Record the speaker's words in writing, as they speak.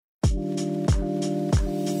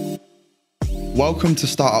Welcome to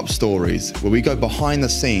Startup Stories, where we go behind the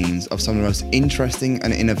scenes of some of the most interesting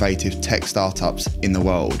and innovative tech startups in the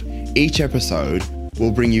world. Each episode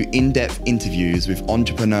will bring you in-depth interviews with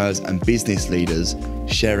entrepreneurs and business leaders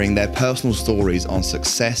sharing their personal stories on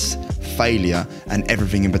success, failure, and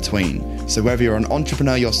everything in between. So whether you're an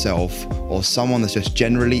entrepreneur yourself or someone that's just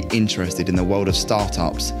generally interested in the world of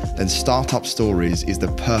startups, then Startup Stories is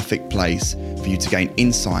the perfect place for you to gain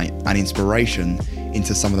insight and inspiration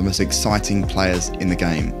into some of the most exciting players in the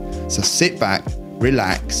game. So sit back,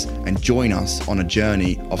 relax, and join us on a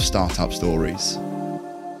journey of startup stories.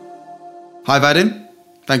 Hi Vadim,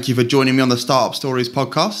 thank you for joining me on the Startup Stories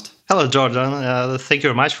podcast. Hello Jordan, thank you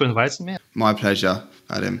very much for inviting me. My pleasure,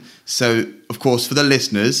 Vadim. So, of course, for the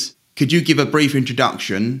listeners, could you give a brief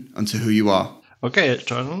introduction onto who you are? Okay,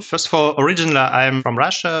 Jordan. First of all, originally I'm from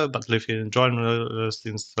Russia, but live in Germany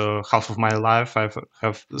since half of my life. I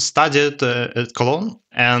have studied at Cologne,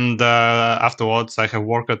 and afterwards I have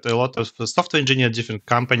worked a lot of software engineer, different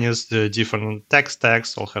companies, different tech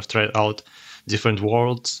stacks, all have tried out different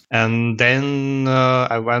worlds. And then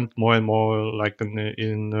I went more and more like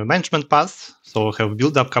in a management path. So I have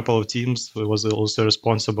built up a couple of teams. I was also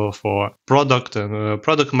responsible for product and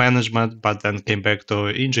product management, but then came back to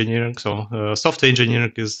engineering. So software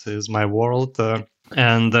engineering is my world.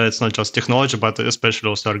 And it's not just technology, but especially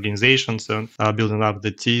also organizations and building up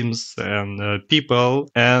the teams and people.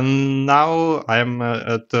 And now I'm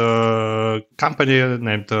at a company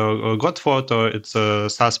named GodPhoto. It's a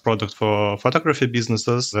SaaS product for photography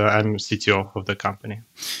businesses. I'm CTO of the company.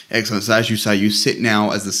 Excellent. So as you say, you sit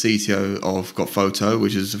now as the CTO of GodPhoto,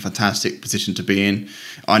 which is a fantastic position to be in.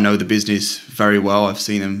 I know the business very well. I've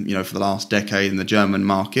seen them, for the last decade in the German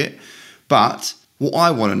market. But what I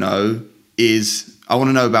want to know is I want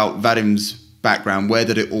to know about Vadim's background. Where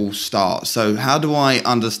did it all start? So how do I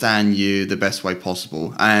understand you the best way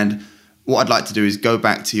possible? And what I'd like to do is go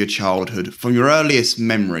back to your childhood. From your earliest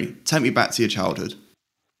memory, take me back to your childhood.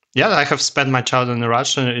 Yeah, I have spent my childhood in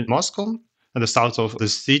Russia, in Moscow, at the south of the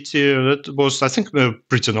city. It was, I think,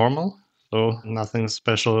 pretty normal. So nothing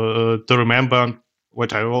special to remember.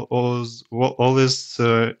 What I was always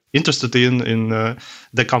interested in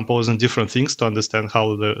decomposing different things to understand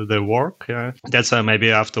how they work. Yeah. That's why maybe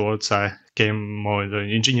afterwards I came more in the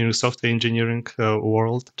engineering, software engineering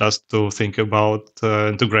world, just to think about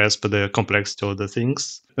and to grasp the complexity of the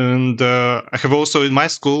things. And I have also in my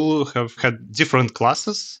school have had different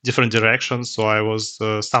classes, different directions. So I was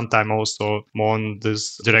sometime also more on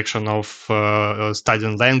this direction of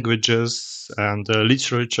studying languages and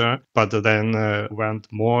literature, but then went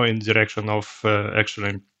more in the direction of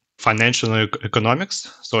actually financial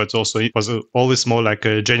economics. So it was always more like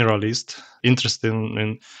a generalist, interested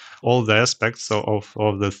in all the aspects of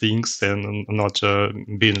the things and not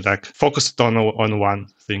being like focused on one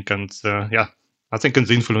thing. And I think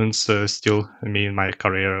it's influence still me in my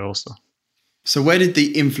career also. So where did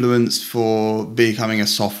the influence for becoming a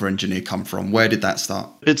software engineer come from? Where did that start?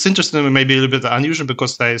 It's interesting, maybe a little bit unusual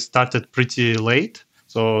because I started pretty late.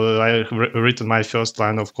 So I written my first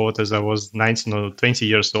line of code as I was 19 or 20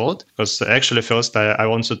 years old, because actually first I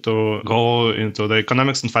wanted to go into the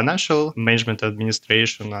economics and financial management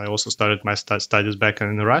administration. I also started my studies back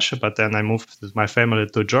in Russia, but then I moved with my family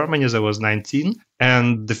to Germany as I was 19.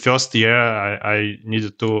 And the first year I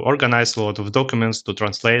needed to organize a lot of documents to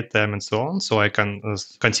translate them and so on, so I can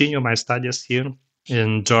continue my studies here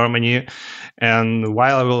in Germany. And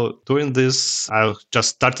while I was doing this, I just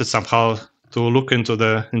started somehow to look into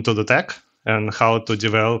the tech and how to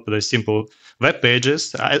develop the simple web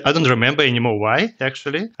pages. I don't remember anymore why,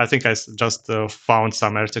 actually. I think I just found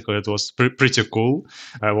some article. It was pretty cool.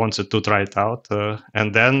 I wanted to try it out.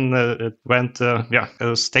 And then it went, it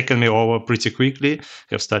was taken me over pretty quickly.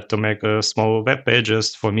 I've started to make small web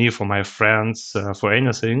pages for me, for my friends, for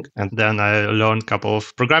anything. And then I learned a couple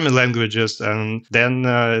of programming languages. And then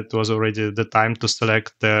it was already the time to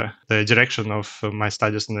select the direction of my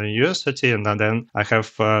studies in the university. And then I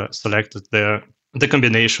have selected the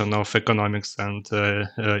combination of economics and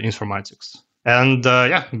informatics. And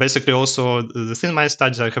basically also within my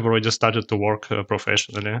studies, I have already started to work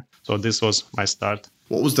professionally. So this was my start.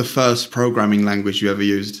 What was the first programming language you ever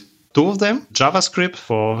used? Two of them, JavaScript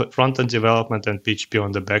for front-end development and PHP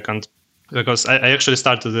on the backend. Because I actually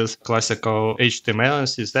started with classical HTML and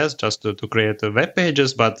CSS just to create web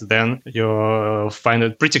pages, but then you find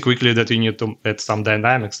it pretty quickly that you need to add some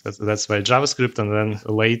dynamics. That's why JavaScript, and then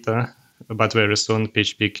later, but very soon,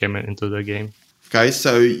 PHP came into the game. Okay,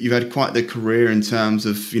 so you've had quite the career in terms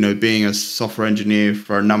of, being a software engineer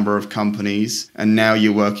for a number of companies, and now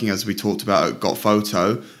you're working, as we talked about, at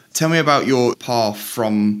GodPhoto. Tell me about your path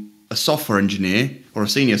from a software engineer or a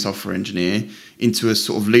senior software engineer into a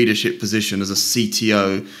sort of leadership position as a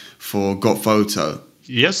CTO for GotPhoto?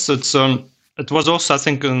 Yes, it was also, I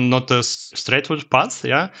think, not a straightforward path,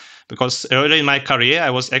 yeah, because early in my career, I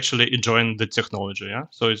was actually enjoying the technology, yeah,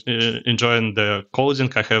 so enjoying the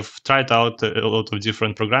coding. I have tried out a lot of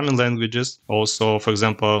different programming languages. Also, for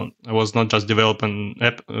example, I was not just developing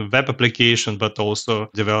web application, but also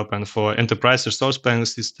developing for enterprise resource planning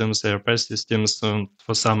systems, ERP systems,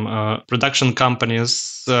 for some production companies.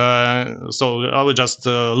 So I was just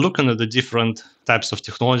looking at the different types of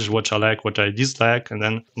technology, what I like, what I dislike, and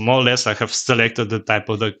then more or less I have selected the type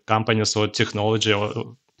of the companies or technology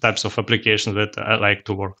or types of applications that I like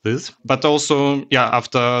to work with. But also, yeah,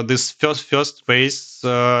 after this first phase,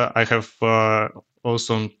 I have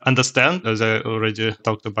also understand, as I already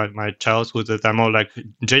talked about my childhood, that I'm more like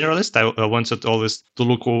generalist. I wanted always to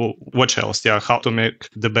look what else, yeah, how to make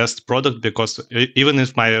the best product, because even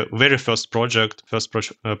if my very first project,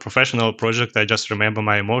 professional project, I just remember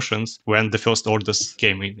my emotions when the first orders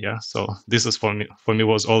came in, yeah. So this is for me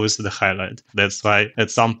was always the highlight. That's why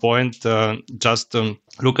at some point, just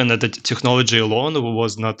looking at the technology alone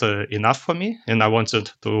was not enough for me, and I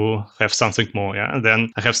wanted to have something more. Yeah, and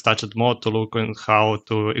then I have started more to look at how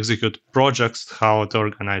to execute projects, how to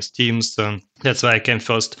organize teams. That's why I came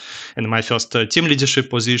first in my first team leadership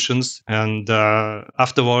positions, and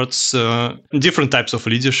afterwards different types of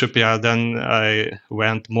leadership. Yeah, then I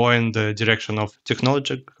went more in the direction of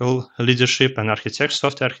technological leadership and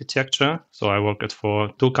software architecture. So I worked for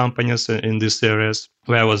 2 companies in these areas,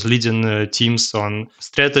 where I was leading teams on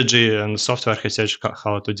strategy and software architecture,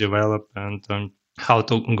 how to develop and how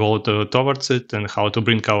to go towards it, and how to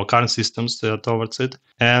bring our current systems towards it.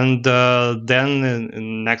 And then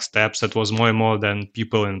in next steps, it was more and more than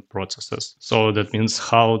people and processes. So that means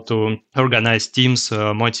how to organize teams,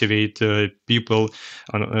 motivate people,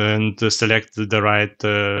 and select the right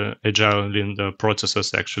agile lean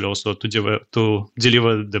processes, actually also to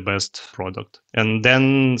deliver the best product. And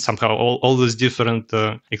then somehow all these different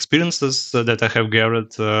experiences that I have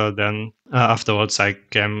gathered, then afterwards I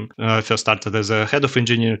first started as a head of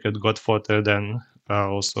engineering at GotPhoto, then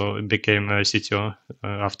also became a CTO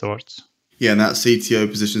afterwards. Yeah, and that CTO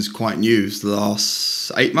position is quite new. It's the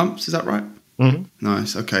last 8 months, is that right? Mm-hmm.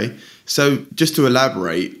 Nice, okay. So just to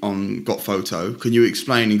elaborate on GotPhoto, can you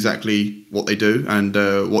explain exactly what they do and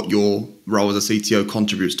what your role as a CTO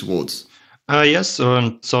contributes towards? Yes.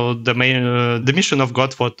 So the mission of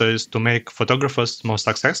GotPhoto is to make photographers more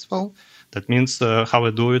successful. That means how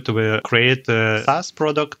we do it, we create a SaaS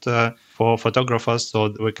product for photographers,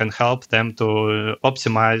 so we can help them to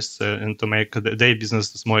optimize and to make their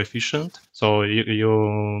businesses more efficient. So you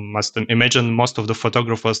must imagine most of the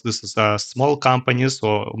photographers, this is small companies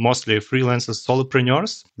or mostly freelancers,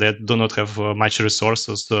 solopreneurs that do not have much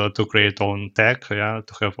resources to create own tech,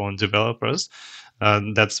 to have own developers.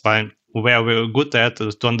 That's why where we're good at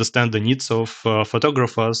is to understand the needs of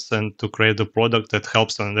photographers and to create a product that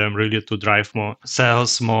helps them really to drive more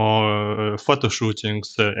sales, more photo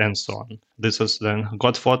shootings, and so on. This is then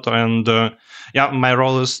GotPhoto. And my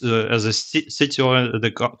role is as a CTO,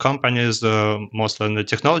 the company is mostly on the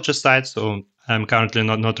technology side. So I'm currently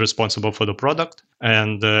not responsible for the product.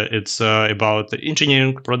 And it's about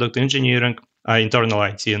engineering, product engineering, internal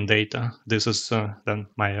IT and data. This is then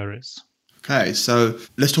my areas. Okay, so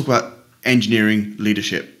let's talk about engineering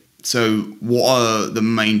leadership. So what are the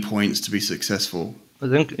main points to be successful? I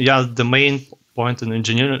think, the main point in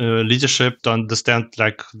engineering leadership to understand,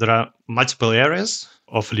 like, there are multiple areas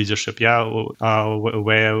of leadership,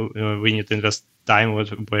 where we need to invest time, what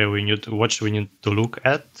we need to look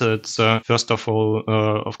at. It's first of all,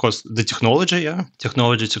 of course, the technology,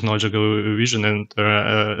 technological vision and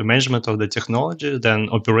management of the technology. Then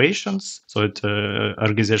operations, so it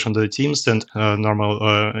organization of the teams and normal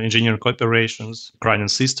engineering operations, running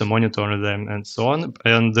system, monitoring them, and so on.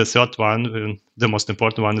 And the third one, the most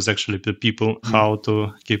important one, is actually the people. How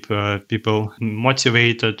to keep people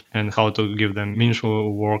motivated and how to give them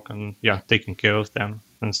meaningful work and taking care of them,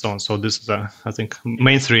 and so on. So this is, I think,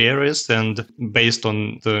 main 3 areas, and based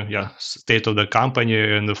on the state of the company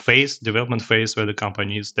and the development phase where the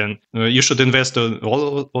company is, then you should invest in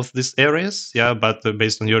all of these areas. But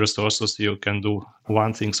based on your resources, you can do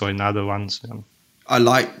one thing or another one. So. I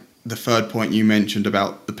like the third point you mentioned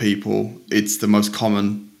about the people. It's the most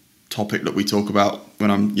common topic that we talk about when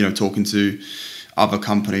I'm, talking to other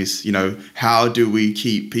companies. How do we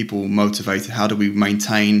keep people motivated? How do we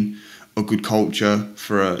maintain a good culture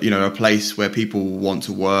for a place where people want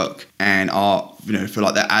to work and are feel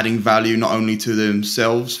like they're adding value not only to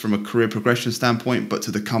themselves from a career progression standpoint, but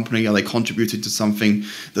to the company? Are they contributing to something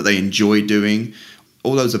that they enjoy doing?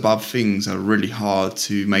 all those above things are really hard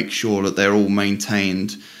to make sure that they're all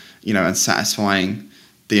maintained, and satisfying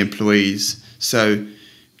the employees. So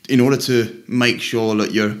in order to make sure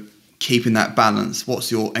that you're keeping that balance,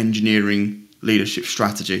 what's your engineering leadership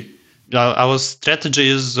strategy? Our strategy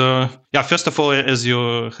is, first of all, as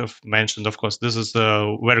you have mentioned, of course, this is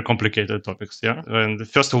very complicated topics. Yeah, and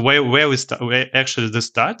first of all, where we start, they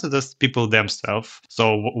start, the people themselves.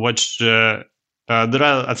 So, there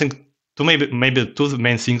are, I think, maybe two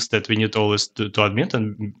main things that we need always to admit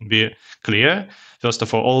and be clear. First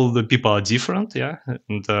of all the people are different. Yeah,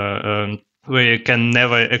 and we can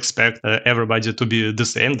never expect everybody to be the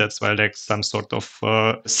same. That's why like some sort of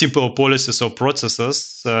simple policies or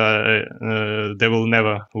processes, they will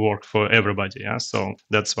never work for everybody. Yeah, so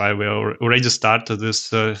that's why we already started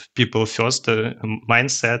this people first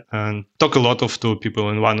mindset and talk a lot to people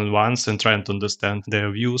in one-on-ones and trying to understand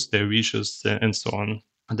their views, their wishes, and so on.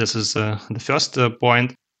 This is the first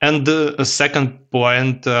point. And the second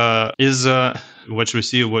point is what we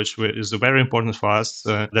see, which is very important for us,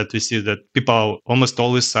 that we see that people almost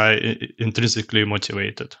always are intrinsically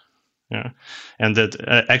motivated. Yeah, and that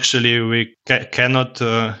actually we cannot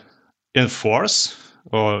enforce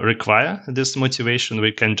or require this motivation.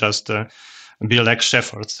 We can just be like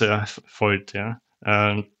shepherds for it.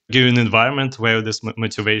 Yeah. Give an environment where this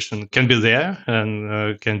motivation can be there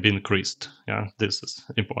and can be increased. Yeah, this is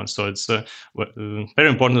important. So it's very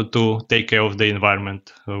important to take care of the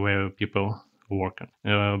environment where people work.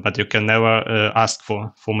 But you can never ask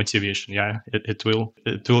for motivation. Yeah, it will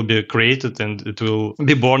be created and it will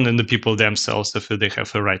be born in the people themselves if they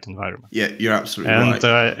have the right environment. Yeah, you're absolutely right.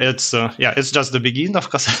 And it's just the beginning, of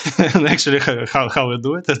course. And actually, how we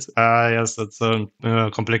do it, yes, it's a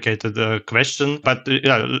complicated question. But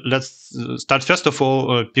let's start. First of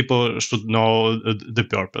all, people should know the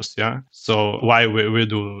purpose. Yeah, so why we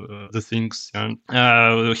do the things.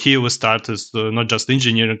 Yeah? Here we start is not just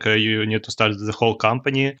engineering. You need to start the whole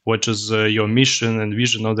company. What is your mission and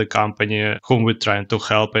vision of the company? Whom we're trying to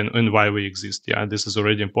help and why we exist. Yeah, this is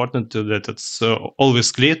already important that it's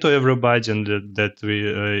always clear to everybody and that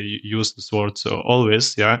we use this word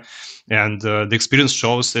always. Yeah, and the experience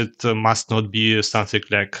shows it must not be something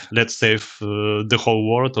like let's save the whole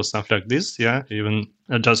world or something like this. Yeah, even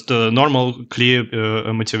just a normal, clear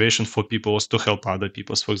motivation for people is to help other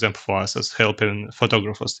people. For example, for us as helping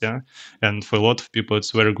photographers, yeah, and for a lot of people,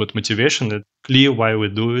 it's very good motivation. It's clear why we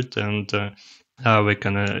do it, and we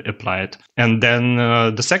can apply it. And then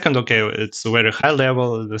the second, it's a very high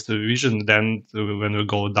level, this vision. Then when we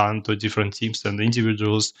go down to different teams and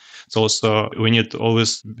individuals, it's also we need to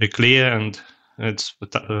always be clear, and it's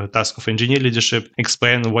a task of engineer leadership,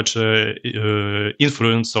 explain what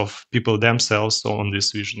influence of people themselves on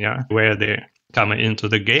this vision, yeah, where they come into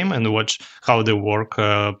the game and watch how their work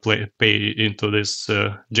pay into this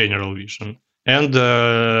general vision. And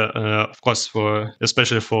of course,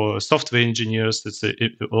 especially for software engineers, it's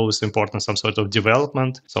always important some sort of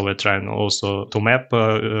development. So we're trying also to map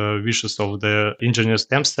wishes of the engineers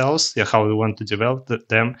themselves, how we want to develop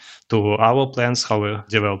them to our plans, how we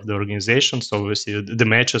develop the organization. So we see the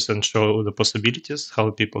matches and show the possibilities,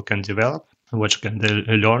 how people can develop, what can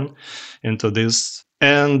they learn into this.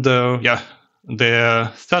 And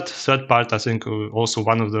the third part, I think, also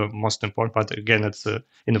one of the most important part, again, it's the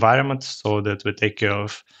environment, so that we take care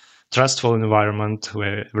of trustful environment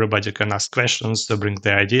where everybody can ask questions, bring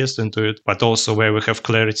their ideas into it, but also where we have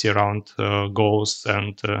clarity around goals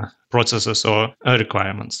and processes or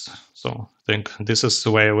requirements. So I think this is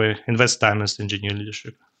where we invest time as engineering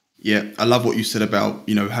leadership. Yeah, I love what you said about,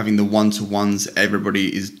 having the one-to-ones.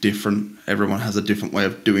 Everybody is different. Everyone has a different way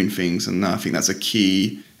of doing things. And I think that's a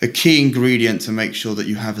key ingredient to make sure that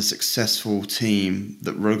you have a successful team,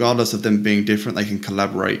 that regardless of them being different, they can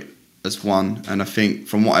collaborate as one. And I think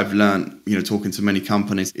from what I've learned, talking to many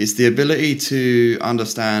companies, is the ability to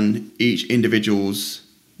understand each individual's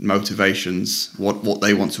motivations, what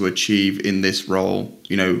they want to achieve in this role,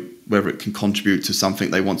 whether it can contribute to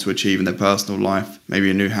something they want to achieve in their personal life, maybe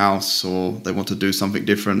a new house, or they want to do something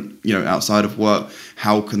different, outside of work.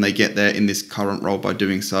 How can they get there in this current role by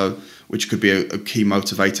doing so, which could be a key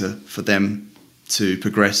motivator for them to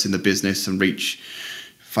progress in the business and reach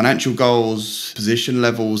financial goals, position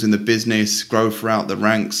levels in the business, grow throughout the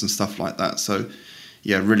ranks and stuff like that. So,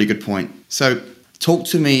 yeah, really good point. So talk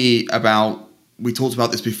to me about, we talked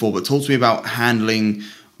about this before, but talk to me about handling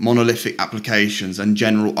monolithic applications and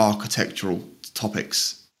general architectural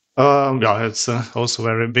topics. Yeah, it's also a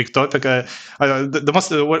very big topic. The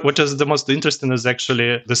most, what is the most interesting is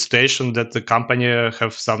actually the situation that the company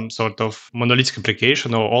have some sort of monolithic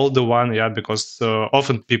application or older one. Yeah, because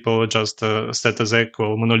often people just set as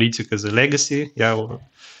equal monolithic as a legacy. Yeah,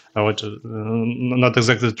 which is not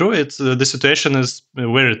exactly true. It's the situation is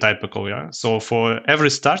very typical. Yeah, so for every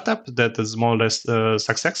startup that is more or less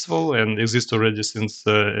successful and exists already since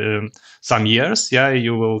some years, yeah,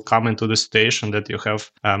 you will come into the situation that you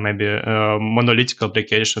have maybe a monolithic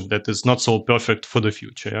application that is not so perfect for the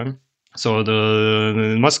future. Yeah? So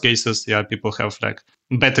in most cases, yeah, people have like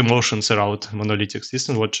bad emotions around monolithic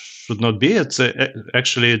system, which should not be. It's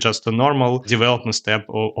actually just a normal development step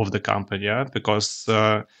of the company, yeah, because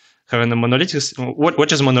having a monolithic,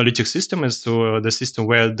 what is monolithic system is the system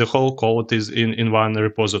where the whole code is in one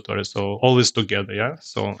repository, so always together, yeah.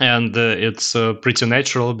 So and it's pretty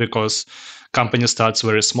natural because company starts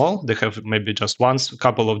very small. They have maybe just one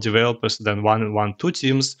couple of developers, then two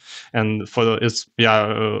teams, and it's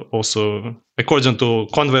also according to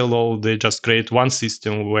Conway law, they just create one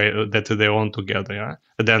system where that they own together. Yeah.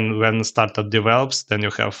 And then when startup develops, then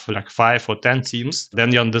you have like 5 or 10 teams.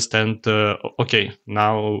 Then you understand, okay,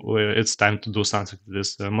 now it's time to do something with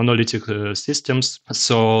this monolithic systems.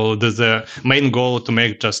 So the main goal to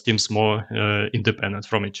make just teams more independent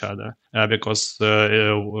from each other, because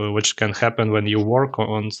which can happen when you work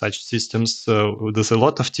on such systems. There's a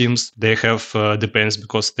lot of teams, they have depends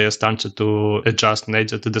because they started to adjust and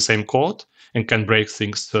edit the same code and can break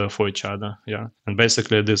things for each other. Yeah, and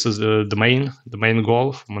basically this is the main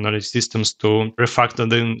goal for monolithic systems to refactor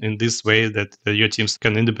them in this way that your teams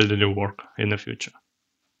can independently work in the future.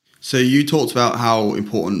 So you talked about how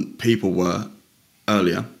important people were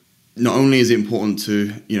earlier. Not only is it important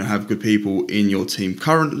to have good people in your team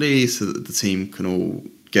currently, so that the team can all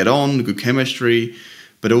get on, good chemistry,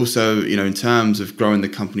 but also in terms of growing the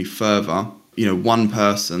company further, one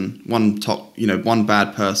person, one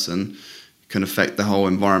bad person can affect the whole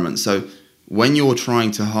environment. So when you're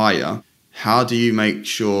trying to hire, how do you make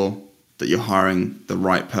sure that you're hiring the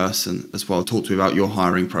right person as well? Talk to me about your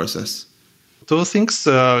hiring process. Two things.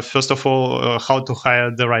 First of all, how to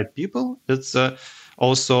hire the right people. It's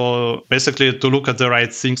also basically to look at the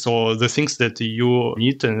right things or the things that you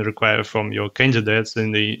need and require from your candidates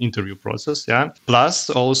in the interview process. Yeah. Plus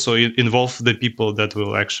also involve the people that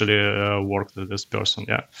will actually work with this person.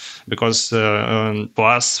 Yeah. Because for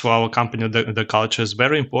us, for our company, the culture is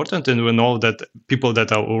very important, and we know that people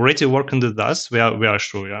that are already working with us, we are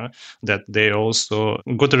sure, yeah, that they also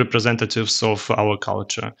good representatives of our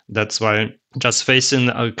culture. That's why just facing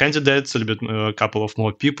candidates, a little bit, a couple of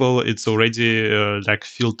more people, it's already like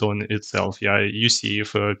filter on itself. Yeah, you see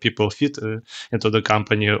if people fit into the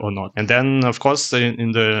company or not. And then, of course,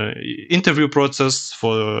 in the interview process,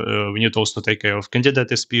 we need also to take care of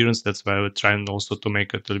candidate experience. That's why we're trying also to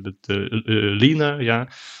make it a little bit leaner. Yeah,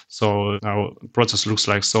 so our process looks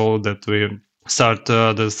like so that we start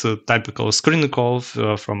this typical screening call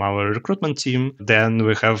from our recruitment team. Then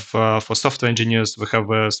we have for software engineers, we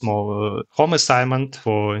have a small home assignment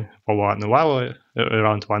for 1 hour,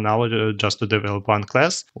 around 1 hour, just to develop one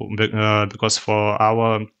class. Because for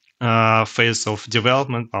our phase of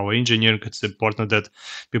development, our engineering, it's important that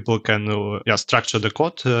people can structure the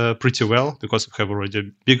code pretty well, because we have already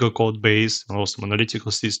a bigger code base and also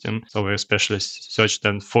analytical system. So we especially search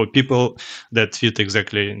then for people that fit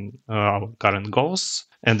exactly in our current goals.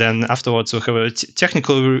 And then afterwards, we have a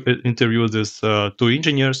technical interview with 2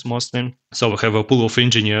 engineers mostly. So we have a pool of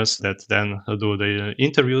engineers that then do the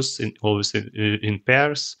interviews, always in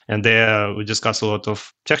pairs. And there we discuss a lot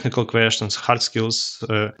of technical questions, hard skills,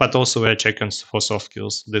 but also we are checking for soft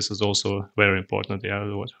skills. This is also very important, yeah,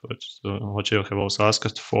 what you have also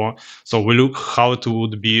asked for. So we look how it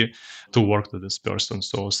would be to work with this person.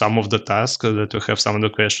 So some of the tasks that we have, some of the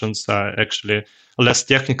questions are actually less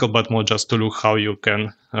technical, but more just to look how you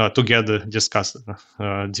can together discuss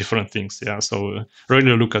different things. Yeah, so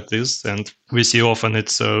really look at this, and we see often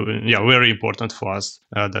it's very important for us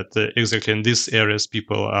that exactly in these areas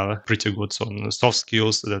people are pretty good on soft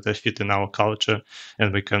skills that they fit in our culture,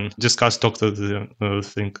 and we can talk to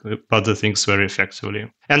about the things very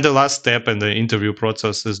effectively. And the last step in the interview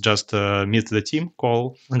process is just meet the team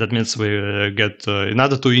call, and that means we get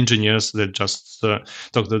another 2 engineers that just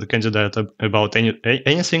talk to the candidate about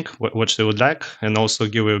anything what they would like, and also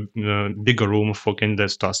give a bigger room for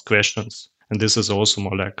candidates to ask questions. And this is also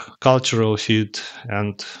more like cultural fit,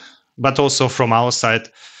 but also from our side,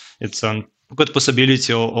 it's a good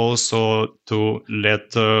possibility also to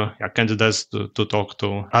let candidates to talk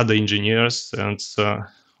to other engineers, and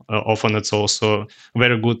often it's also a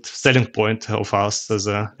very good selling point of us as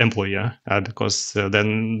an employer, because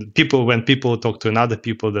then when people talk to another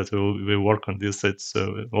people that will work on this, it's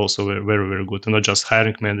also very, very, very good, and not just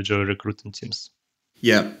hiring manager, recruiting teams.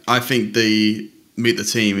 Yeah, I think the meet the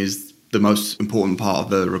team is the most important part of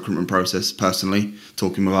the recruitment process, personally,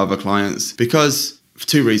 talking with other clients, because for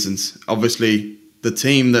two reasons. Obviously, the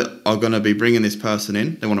team that are going to be bringing this person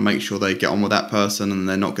in, they want to make sure they get on with that person and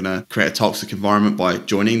they're not going to create a toxic environment by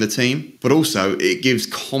joining the team. But also, it gives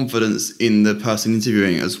confidence in the person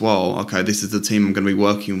interviewing as well. Okay, this is the team I'm going to be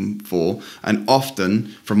working for. And often,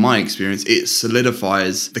 from my experience, it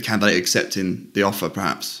solidifies the candidate accepting the offer,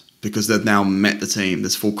 perhaps, because they've now met the team.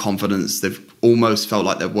 There's full confidence. They've almost felt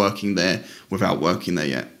like they're working there without working there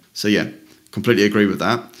yet. So yeah, completely agree with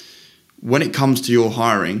that. When it comes to your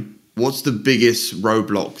hiring, what's the biggest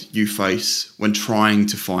roadblock you face when trying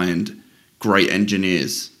to find great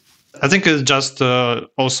engineers? I think it's just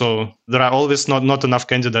also there are always not enough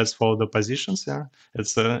candidates for the positions. Yeah,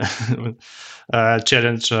 it's a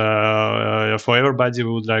challenge for everybody.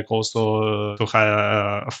 We would like also to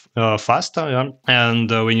hire faster, yeah?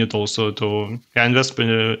 And we need also to invest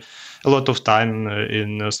a lot of time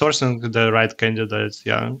in sourcing the right candidates.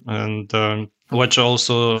 Yeah, and which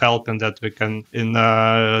also help in that we can, in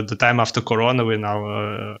the time after Corona, we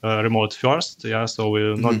now remote first. Yeah, so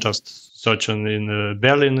we're not just searching in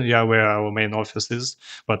Berlin, yeah, where our main office is,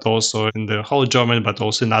 but also in the whole Germany, but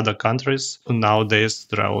also in other countries. Nowadays,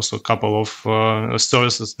 there are also a couple of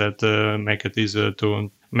services that make it easier to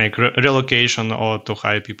make relocation or to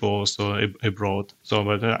hire people also abroad. So,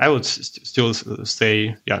 but I would still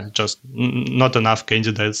say, yeah, just not enough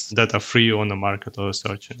candidates that are free on the market or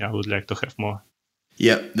searching. I would like to have more.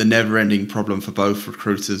 Yep, the never-ending problem for both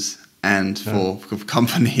recruiters and for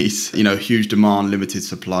companies. You know, huge demand, limited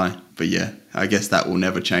supply. But yeah, I guess that will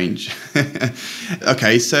never change.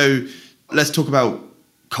 Okay, so let's talk about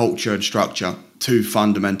culture and structure, two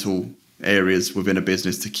fundamental areas within a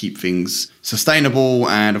business to keep things sustainable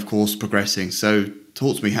and, of course, progressing. So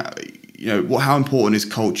talk to me, how important is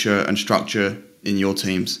culture and structure in your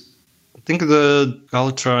teams? I think the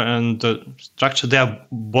culture and the structure, they are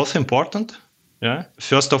both important. Yeah.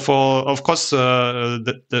 First of all, of course,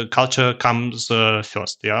 the culture comes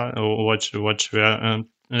first. Yeah. What we are,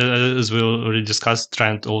 as we already discussed,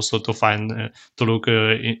 trying also to find to look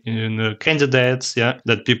in candidates. Yeah,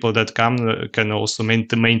 that people that come can also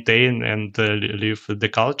maintain and live the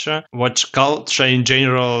culture. What culture in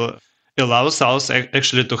general allows us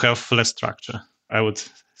actually to have less structure, I would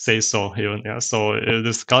say so even. Yeah. So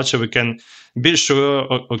this culture, we can be sure,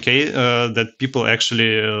 that people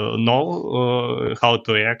actually know how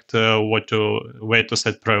to act, where to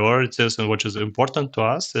set priorities, and what is important to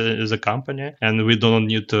us as a company. And we don't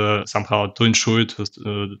need to somehow to ensure it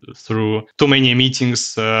through too many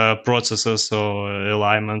meetings, processes, or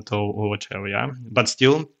alignment, or whatever. Yeah, but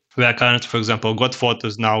still, we are currently, for example, got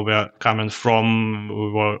photos now. We are coming from,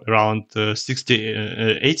 we were around 60,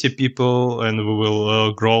 80 people, and we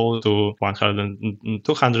will grow to 100,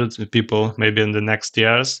 200 people maybe in the next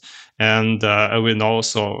years. And we know,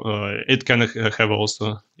 so it can have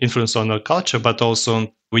also influence on our culture, but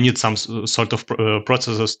also we need some sort of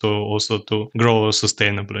processes to also to grow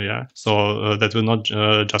sustainably. Yeah, so that we not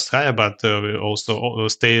just hire, but we also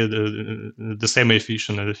stay the same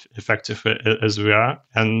efficient and effective as we are.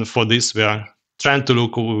 And for this, we are trying to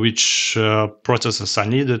look which processes are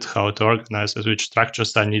needed, how to organize it, which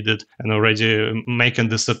structures are needed, and already making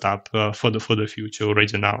the setup for the future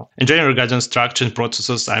already now. In general, regarding structure and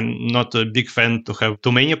processes, I'm not a big fan to have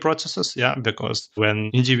too many processes, yeah, because when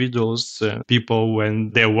individuals, people, when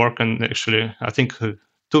they're working, actually, I think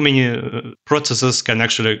too many processes can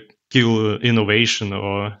actually kill innovation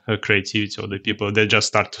or creativity of the people. They just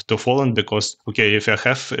start to follow because, okay, if I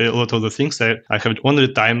have a lot of the things, I have only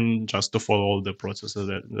time just to follow all the processes.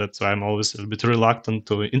 That's why I'm always a bit reluctant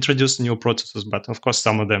to introduce new processes, but of course,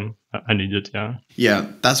 some of them are needed, yeah. Yeah,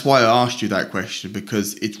 that's why I asked you that question,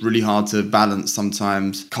 because it's really hard to balance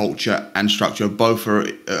sometimes culture and structure. Both are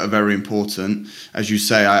very important. As you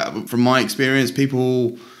say, from my experience,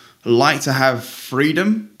 people like to have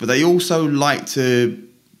freedom, but they also like to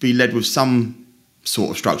be led with some sort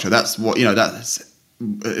of structure. That's what, that's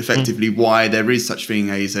effectively why there is such thing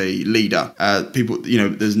as a leader. People,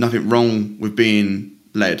 there's nothing wrong with being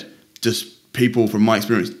led. Just people, from my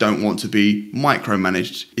experience, don't want to be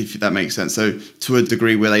micromanaged, if that makes sense. So to a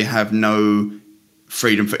degree where they have no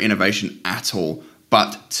freedom for innovation at all,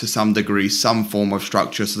 but to some degree, some form of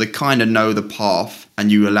structure. So they kind of know the path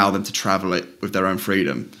and you allow them to travel it with their own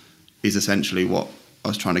freedom, is essentially what I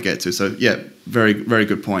was trying to get to. So yeah, very, very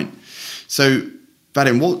good point. So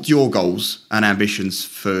Vadim, what's your goals and ambitions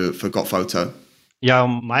for Got Photo? Yeah,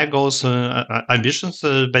 my goals, ambitions,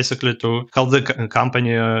 basically to help the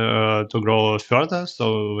company to grow further.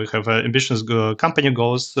 So we have ambitious company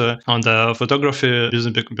goals on the photography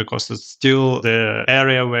business because it's still the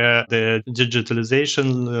area where the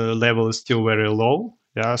digitalization level is still very low.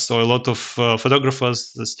 Yeah, so a lot of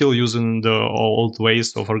photographers are still using the old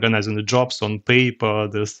ways of organizing the jobs on paper.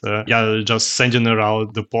 This, just sending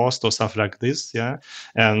around the post or stuff like this. Yeah,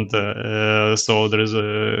 and so there is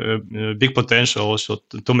a big potential also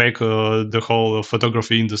to make the whole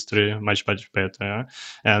photography industry much better. Yeah?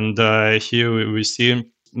 And here we see.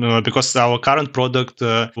 Because our current product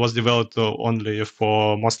was developed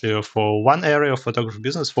mostly for one area of photography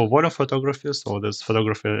business, for volume photography. So there's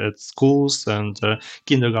photography at schools and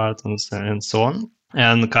kindergartens and so on.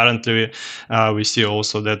 And currently, we see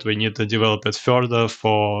also that we need to develop it further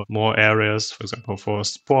for more areas, for example, for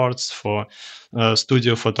sports, for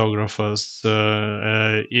studio photographers,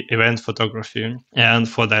 event photography. And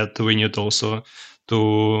for that, we need also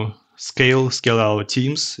to scale our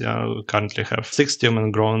teams. We currently have 6 teams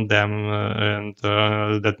and grown them, and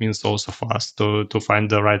that means also for us to find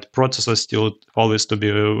the right processes, still always to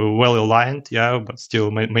be well aligned, but still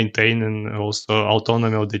maintaining also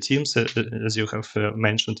autonomy of the teams, as you have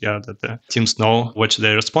mentioned, that the teams know what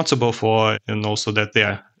they're responsible for, and also that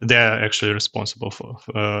they're actually responsible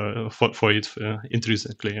for it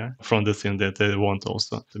intrinsically, from the thing that they want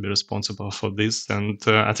also to be responsible for this. And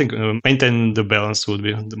I think maintaining the balance would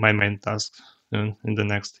be my main task in the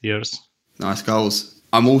next years. Nice goals.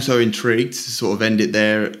 I'm also intrigued to sort of end it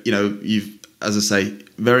there. You've, as I say,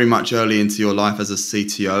 very much early into your life as a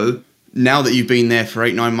CTO. Now that you've been there for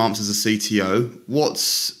 8-9 months as a CTO,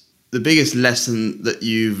 what's the biggest lesson that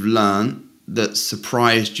you've learned that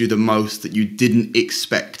surprised you the most, that you didn't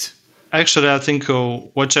expect? Actually, I think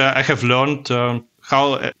what I have learned,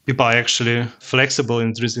 how people are actually flexible and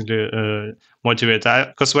intrinsically motivated.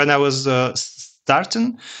 Because when I was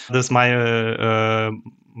starting, that's my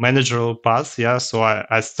managerial path. So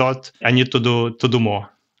I thought I need to do more,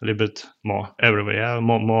 a little bit more everywhere.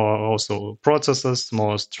 More also processes,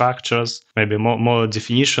 more structures, maybe more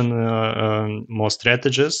definition, more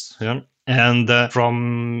strategies. And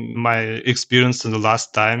from my experience in the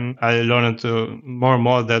last time, I learned more and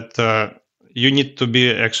more that you need to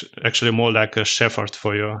be actually more like a shepherd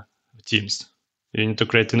for your teams. You need to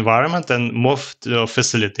create environment and more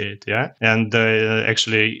facilitate, And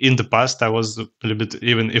actually, in the past, I was a little bit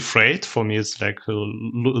even afraid. For me, it's like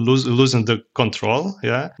losing the control,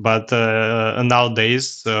 But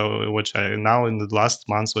nowadays, which I now in the last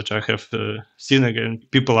months, which I have seen again,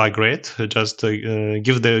 people are great. Just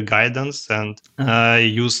give the guidance and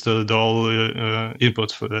use the whole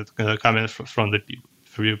input for that coming from the people.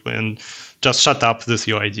 And just shut up with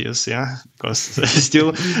your ideas, because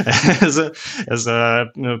still as a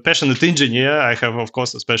passionate engineer, I have, of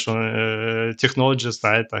course, a special technology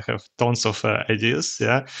side. I have tons of ideas,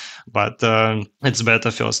 but it's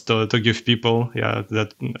better first to give people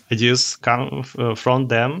that ideas come from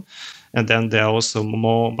them. And then they are also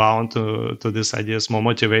more bound to these ideas, more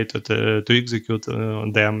motivated to execute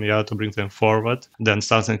on them, to bring them forward, than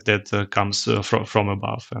something that comes from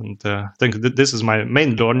above. And I think this is my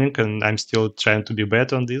main learning, and I'm still trying to be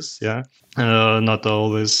better on this. Not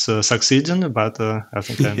always succeeding, but I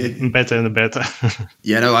think I'm better and better.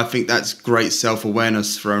 I think that's great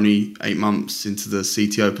self-awareness for only 8 months into the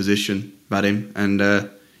CTO position, Vadim. And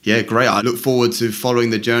great. I look forward to following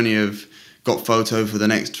the journey of Got Photo for the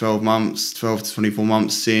next 12 to 24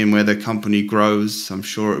 months, seeing where the company grows. I'm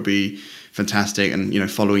sure it'll be fantastic, and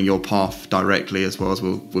following your path directly as well, as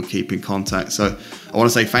we'll keep in contact. So I want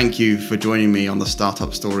to say thank you for joining me on the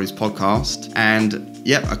Startup Stories podcast, and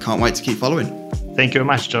I can't wait to keep following. Thank you very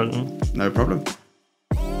much, Jordan. No problem.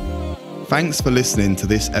 Thanks for listening to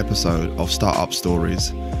this episode of Startup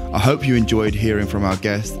Stories. I hope you enjoyed hearing from our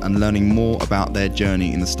guests and learning more about their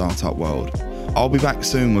journey in the startup world. I'll be back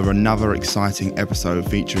soon with another exciting episode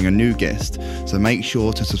featuring a new guest, so make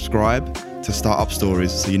sure to subscribe to Startup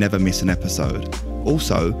Stories so you never miss an episode.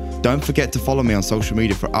 Also, don't forget to follow me on social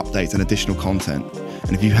media for updates and additional content.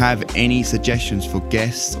 And if you have any suggestions for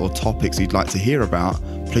guests or topics you'd like to hear about,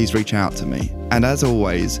 please reach out to me. And as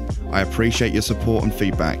always, I appreciate your support and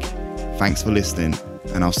feedback. Thanks for listening,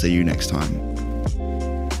 and I'll see you next time.